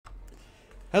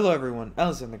Hello everyone,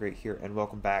 Alexander the Great here, and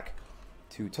welcome back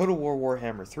to Total War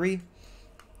Warhammer 3.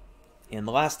 In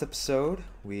the last episode,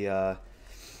 we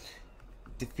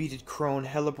defeated Crone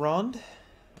Hellebrand,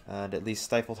 and at least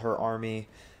stifled her army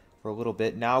for a little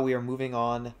bit. Now we are moving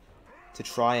on to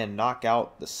try and knock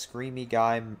out the screamy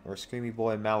guy, or screamy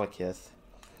boy Malekith,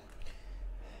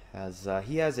 as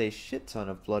he has a shit ton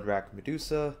of Bloodrack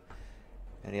Medusa,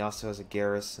 and he also has a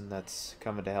garrison that's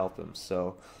coming to help him,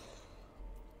 so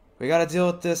we gotta deal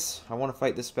with this. I want to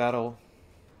fight this battle.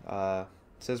 It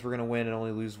says we're gonna win and only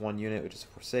lose one unit, which is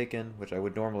Forsaken, which I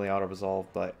would normally auto-resolve,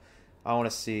 but I want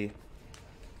to see.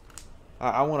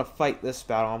 I want to fight this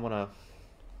battle.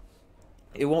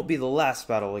 It won't be the last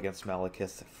battle against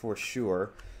Malekith, for sure.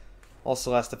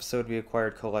 Also, last episode we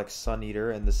acquired Kolek's Sun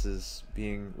Eater, and this is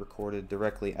being recorded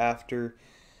directly after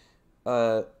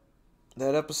that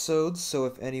episode, so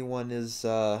if anyone is...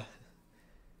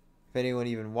 if anyone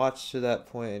even watched to that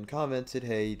point and commented,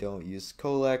 hey, don't use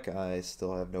Kolek, I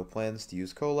still have no plans to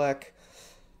use Kolek.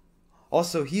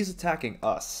 Also, he's attacking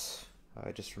us.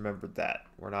 I just remembered that.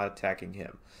 We're not attacking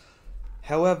him.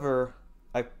 However,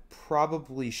 I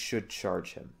probably should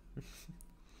charge him,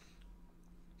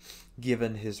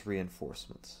 given his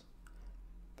reinforcements.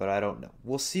 But I don't know.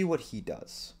 We'll see what he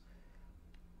does.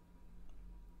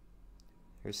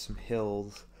 Here's some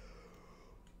hills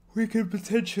we could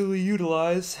potentially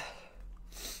utilize.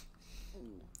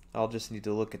 I'll just need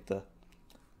to look at the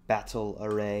battle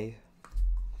array.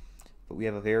 But we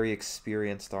have a very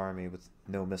experienced army with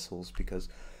no missiles because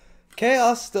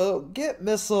Chaos don't get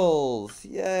missiles!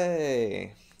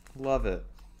 Yay! Love it.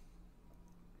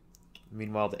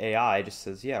 Meanwhile, the AI just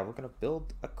says, yeah, we're going to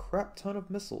build a crap ton of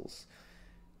missiles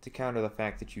to counter the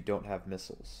fact that you don't have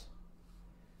missiles.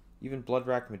 Even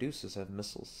Bloodrack Medusas have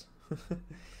missiles.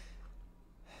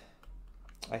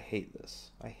 I hate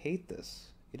this. I hate this.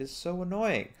 It is so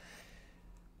annoying.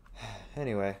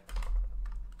 Anyway.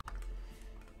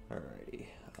 Alrighty.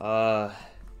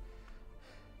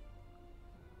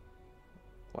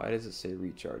 Why does it say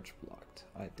recharge blocked?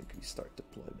 I think we start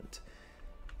deployment.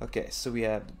 Okay, so we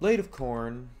have the Blade of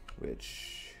Corn,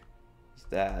 which is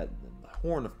that, and then the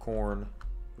Horn of Corn,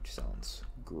 which sounds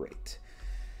great.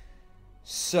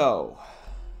 So,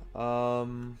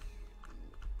 not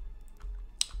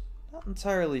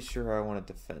entirely sure how I want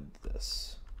to defend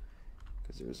this,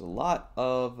 because there's a lot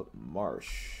of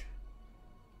marsh,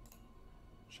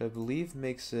 which I believe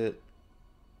makes it,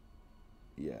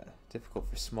 yeah, difficult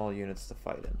for small units to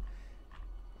fight in.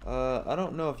 I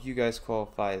don't know if you guys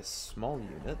qualify as small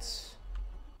units,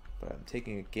 but I'm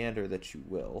taking a gander that you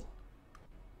will.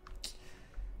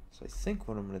 So I think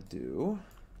what I'm going to do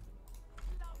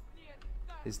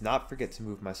is not forget to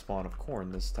move my spawn of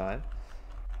corn this time.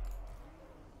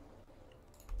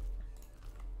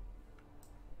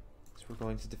 We're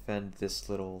going to defend this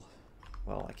little,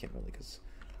 well, I can't really, because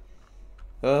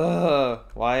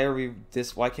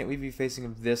why can't we be facing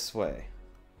him this way?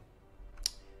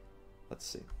 Let's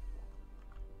see.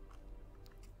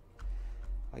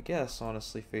 I guess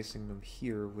honestly facing them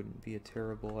here wouldn't be a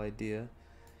terrible idea.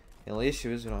 The only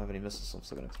issue is we don't have any missiles, so I'm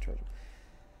still gonna have to charge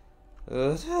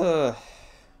them.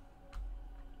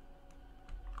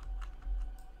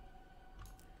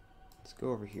 Let's go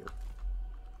over here.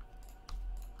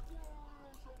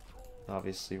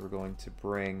 Obviously, we're going to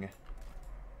bring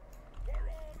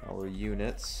our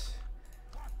units,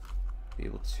 be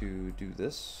able to do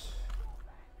this.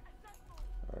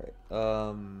 Alright,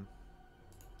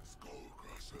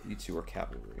 you two are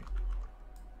cavalry.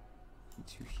 You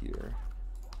two here.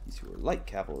 You two are light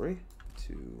cavalry. You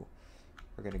two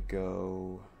are going to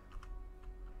go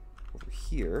over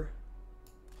here,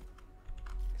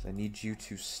 because I need you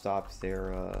to stop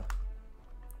their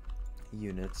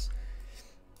units.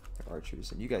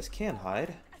 Archers, and you guys can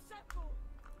hide.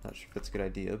 Not sure if that's a good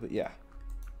idea, but yeah.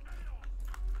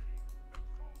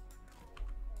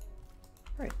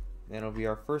 Alright, and it'll be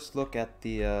our first look at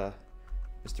the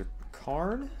Mr.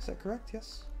 Karn. Is that correct?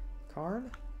 Yes? Karn?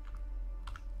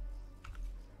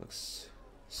 Looks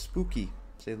spooky,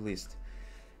 to say the least.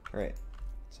 Alright,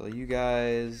 so you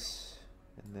guys,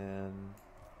 and then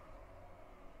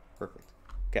perfect.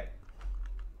 Okay.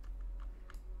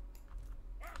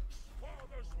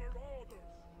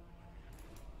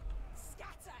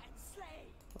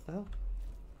 What the hell?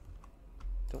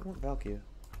 Don't want Valkia.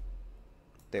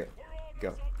 There.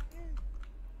 Go.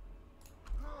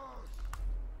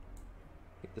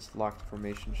 Get this locked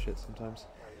formation shit sometimes.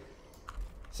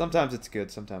 Sometimes it's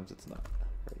good, sometimes it's not.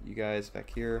 Alright, you guys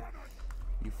back here.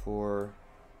 You four.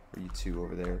 Or you two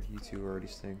over there. You two already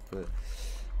stink, but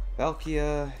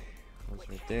Valkia was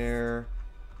right there.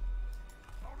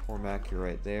 Cormac, you're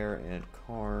right there. And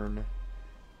Karn,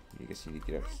 I guess you need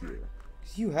to get up here.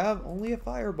 Because you have only a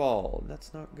fireball. And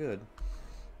that's not good.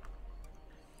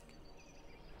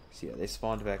 So yeah, they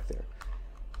spawned back there.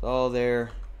 All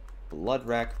their blood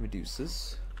rack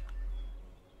Medusas.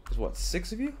 There's what,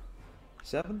 6 of you?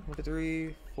 7? 1, 2,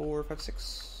 3, 4, 5,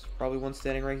 6. Probably one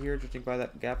standing right here, judging by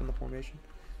that gap in the formation.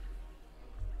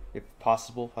 If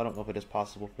possible. I don't know if it is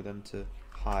possible for them to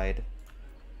hide.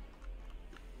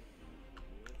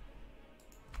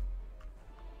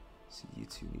 So you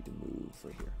two need to move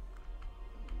right here.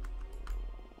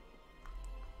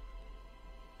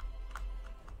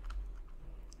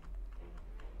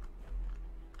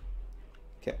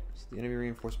 Okay, so the enemy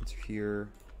reinforcements are here.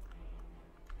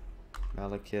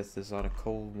 Malekith is on a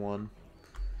cold one.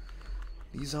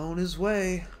 He's on his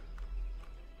way.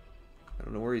 I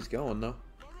don't know where he's going though.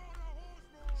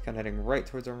 He's kind of heading right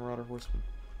towards our Marauder Horseman.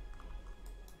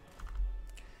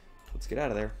 Let's get out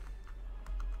of there.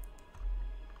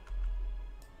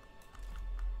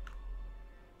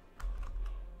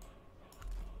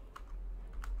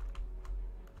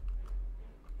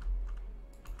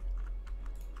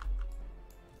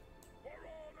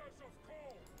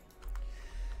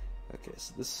 Okay,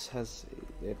 so this has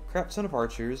a crap ton of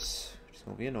archers, which is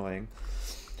going to be annoying.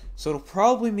 So it'll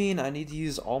probably mean I need to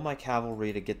use all my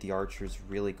cavalry to get the archers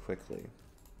really quickly.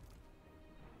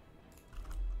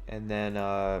 And then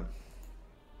I'll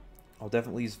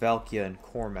definitely use Valkia and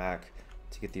Cormac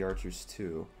to get the archers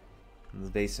too. And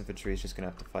the base infantry is just going to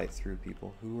have to fight through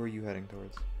people. Who are you heading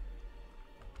towards?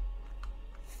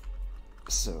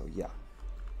 So yeah,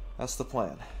 that's the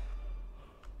plan.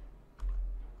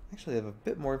 Actually, I have a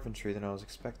bit more infantry than I was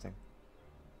expecting.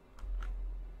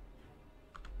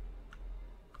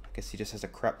 I guess he just has a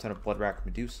crap ton of blood rack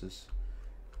Medusas,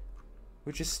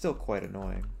 which is still quite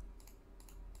annoying.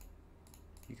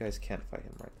 You guys can't fight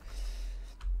him, right?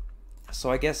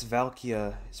 So I guess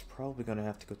Valkia is probably going to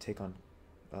have to go take on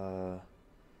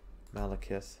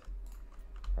Malekith.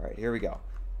 Alright, here we go.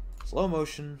 Slow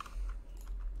motion.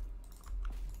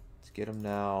 Let's get him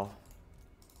now.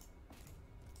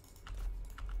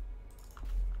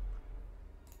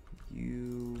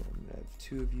 I'm gonna have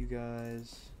 2 of you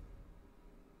guys.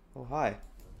 Oh, hi.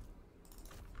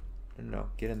 No,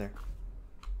 get in there.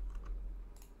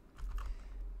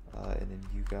 And then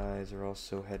you guys are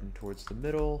also heading towards the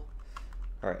middle.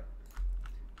 Alright.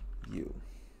 You.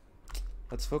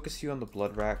 Let's focus you on the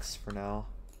blood racks for now.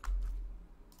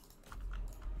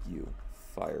 You.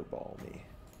 Fireball me.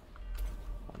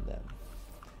 On them.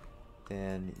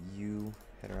 Then you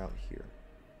head out here.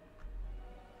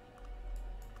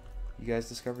 You guys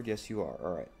discovered? Yes, you are.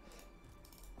 Alright.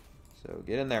 So,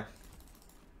 get in there.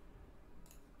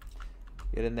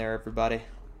 Get in there, everybody.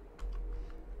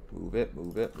 Move it,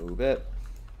 move it, move it.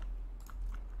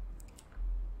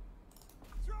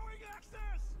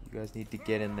 You guys need to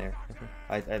get in there.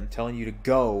 I'm telling you to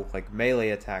go. Like, melee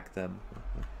attack them.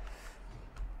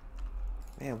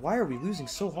 Man, why are we losing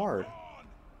so hard?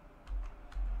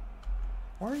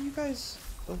 Why are you guys...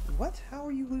 What? How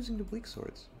are you losing to Bleak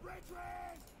Swords?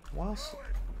 Why else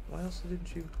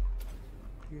didn't you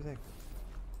do your thing?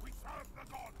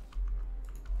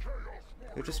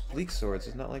 They're just Bleak Swords.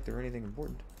 It's not like they're anything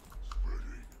important.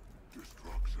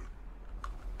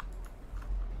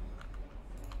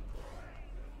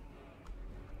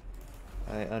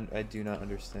 I do not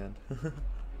understand.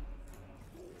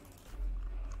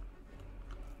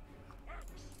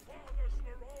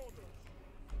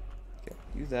 Okay,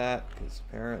 do that, because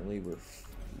apparently we're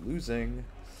losing.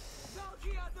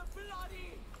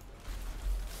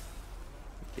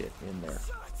 Get in there.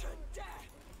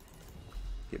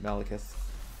 Get Malekith.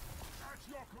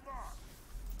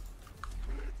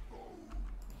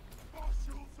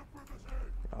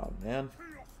 Oh man.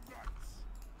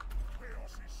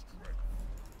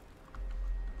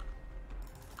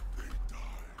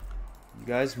 You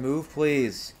guys move,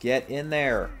 please. Get in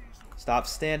there. Stop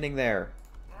standing there.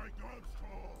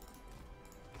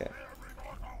 Okay.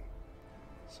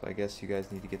 So I guess you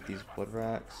guys need to get these blood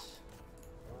racks.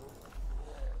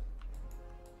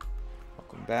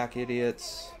 Welcome back,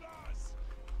 idiots.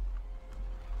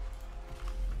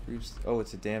 Oh,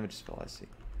 it's a damage spell, I see.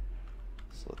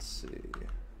 So let's see.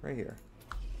 Right here.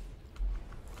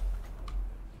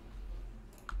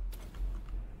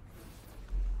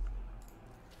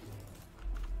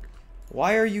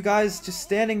 Why are you guys just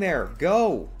standing there?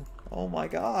 Go! Oh my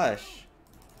gosh.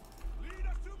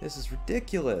 This is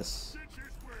ridiculous.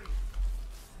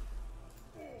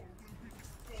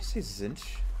 Did you say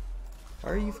Zinch?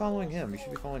 Why are you following him? You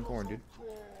should be following Khorne, dude.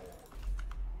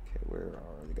 Okay, where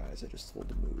are the guys I just told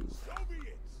to move?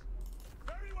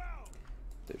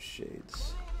 Those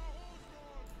shades.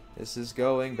 This is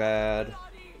going bad.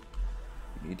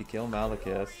 Need to kill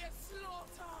Malekith.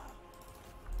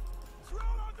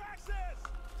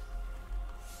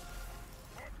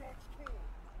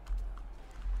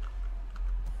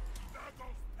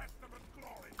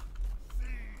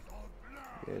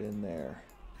 Get in there.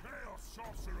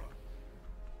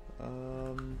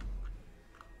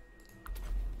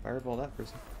 Fireball that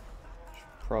person. Should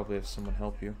probably have someone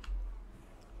help you.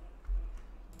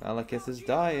 Malekith is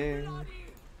dying.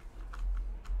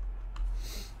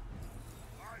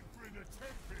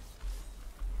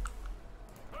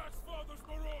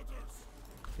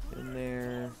 Get in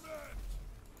there.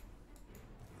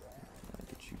 I'll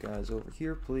get you guys over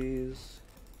here, please.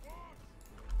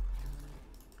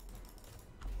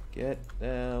 Get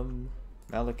them.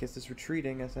 Malekith is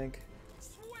retreating, I think.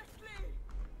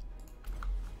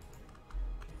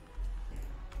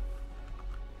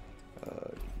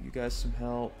 You guys some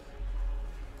help.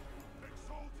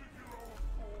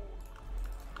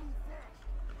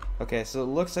 Okay, so it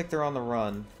looks like they're on the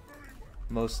run.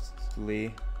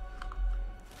 Mostly.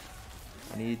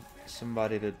 I need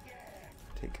somebody to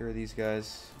take care of these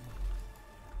guys.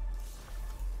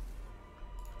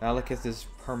 Malekith is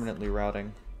permanently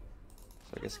routing.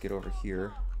 So I guess get over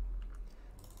here.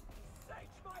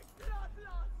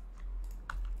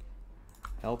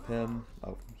 Help him.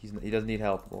 Oh, he doesn't need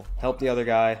help. Well, help the other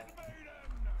guy.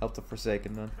 Help the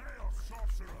Forsaken then.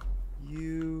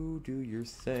 You do your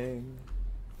thing.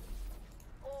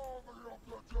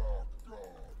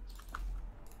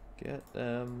 Get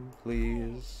them,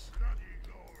 please.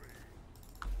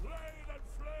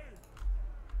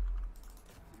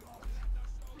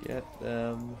 Get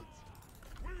them.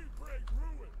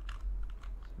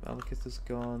 Malekith is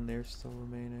gone. They're still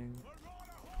remaining.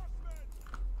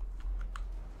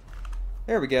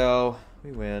 There we go.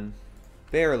 We win.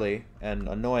 Barely and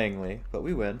annoyingly, but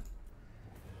we win.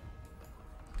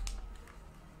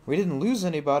 We didn't lose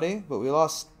anybody, but we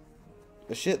lost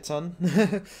a shit ton.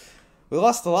 We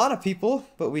lost a lot of people,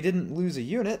 but we didn't lose a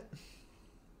unit.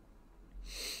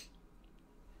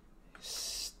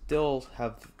 Still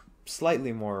have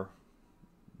slightly more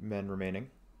men remaining.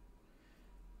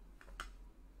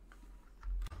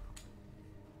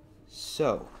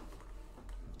 So,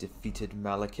 defeated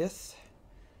Malekith.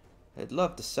 I'd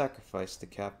love to sacrifice the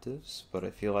captives, but I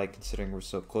feel like considering we're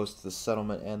so close to the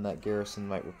settlement and that garrison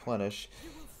might replenish,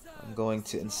 I'm going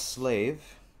to enslave.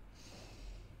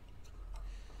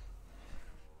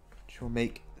 Which will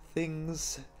make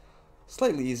things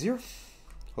slightly easier,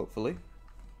 hopefully.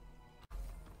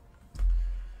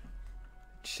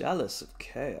 Chalice of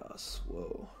Chaos,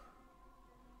 whoa.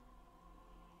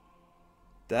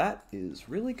 That is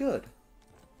really good.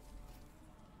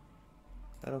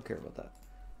 I don't care about that.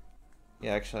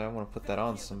 Yeah, actually, I want to put that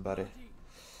on somebody.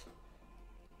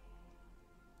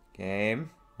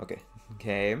 Game. Okay.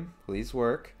 Game. Please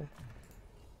work.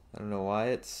 I don't know why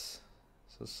it's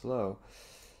so slow.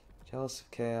 Chalice of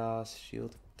Chaos.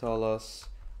 Shield of Talos.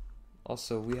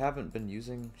 Also, we haven't been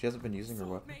using... She hasn't been using her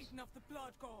weapons.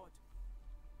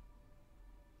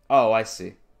 Oh, I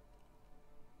see.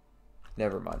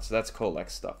 Never mind. So that's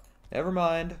Kolek's stuff. Never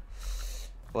mind.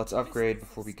 Let's upgrade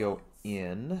before we go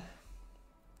in.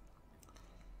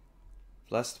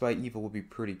 Blessed by Evil would be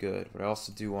pretty good, but I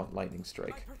also do want Lightning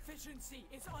Strike.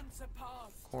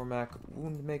 Cormac,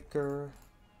 Woundmaker,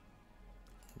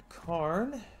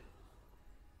 Karn.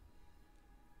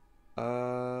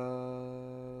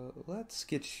 Let's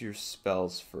get your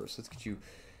spells first. Let's get you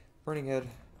Burning Head,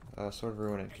 Sword of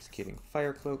Ruin, and Cascading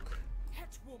Fire Cloak.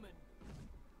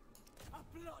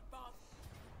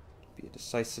 Be a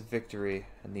decisive victory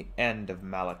and the end of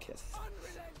Malekith.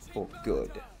 For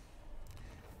good.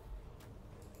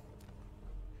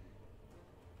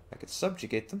 I could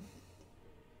subjugate them.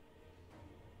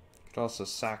 Could also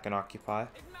sack and occupy.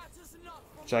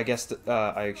 Which I guess that,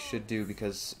 I should do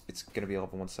because it's going to be a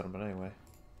level 1 settlement anyway.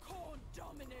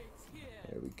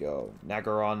 There we go.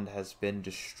 Naggarond has been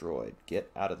destroyed. Get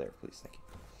out of there, please. Thank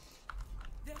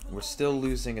you. We're still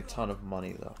losing a ton of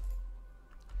money, though.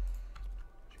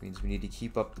 Which means we need to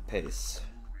keep up the pace.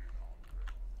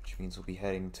 Which means we'll be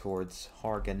heading towards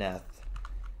Harganeth.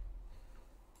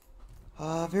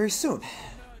 Very soon.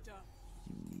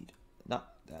 You need...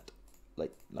 Not that.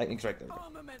 Lightning Strike there.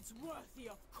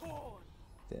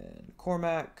 Then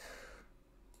Cormac.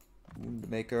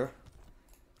 Woundmaker.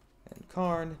 And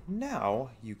Karn. Now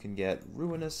you can get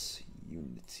Ruinous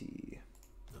Unity.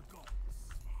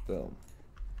 Boom.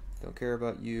 Don't care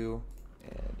about you.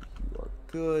 And you are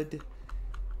good.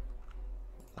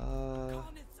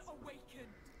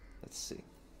 Let's see.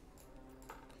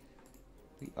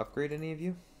 We upgrade any of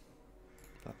you?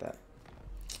 Not that.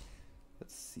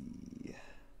 Let's see.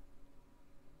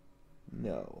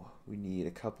 No, we need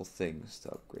a couple things to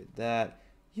upgrade that.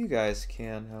 You guys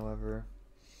can, however.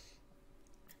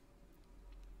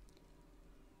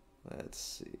 Let's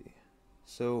see.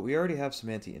 So we already have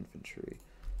some anti-infantry.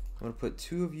 I'm going to put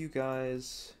 2 of you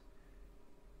guys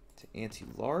to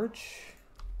anti-large.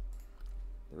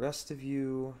 The rest of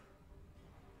you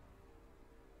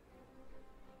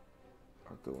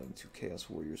are going to Chaos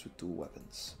Warriors with dual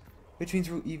weapons. Which means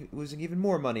we're losing even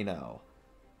more money now.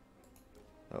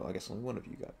 Oh, I guess only one of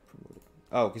you got promoted.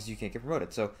 Oh, because you can't get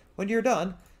promoted. So when you're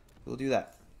done, we'll do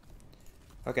that.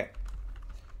 Okay.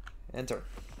 Enter.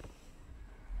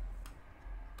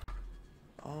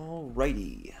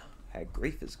 Alrighty.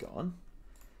 Haggrafe is gone.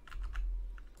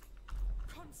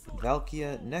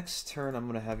 Valkia, next turn I'm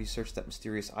going to have you search that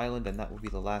mysterious island, and that will be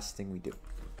the last thing we do.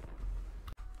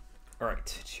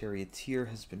 Alright, Charioteer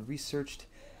has been researched.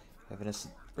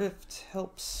 Evanescent Rift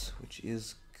helps, which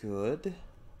is good.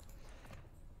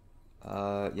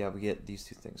 Yeah, we get these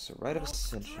 2 things. So, Rite of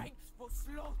Ascension.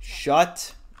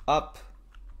 Shut up,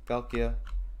 Valkia.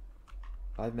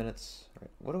 5 minutes.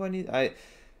 Alright, what do I need?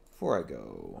 Before I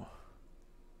go...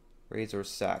 Raids or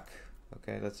sack.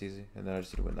 Okay, that's easy. And then I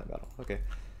just need to win that battle. Okay.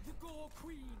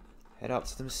 Head out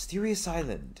to the mysterious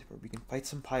island, where we can fight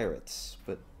some pirates.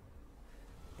 But...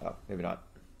 oh, maybe not.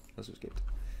 Those who escaped.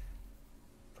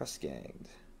 Press ganged.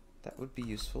 That would be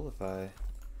useful if I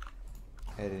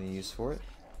had any use for it.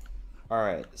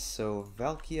 Alright, so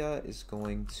Valkia is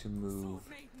going to move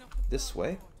this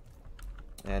way.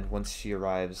 And once she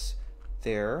arrives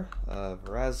there,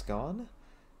 Vrazgon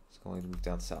is going to move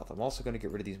down south. I'm also going to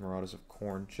get rid of these Marauders of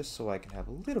Khorne just so I can have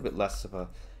a little bit less of a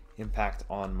impact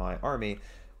on my army.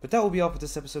 But that will be all for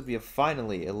this episode. We have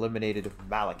finally eliminated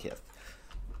Malekith.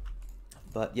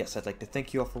 But yes, I'd like to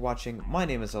thank you all for watching. My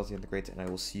name is Elzian the Great, and I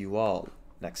will see you all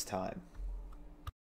next time.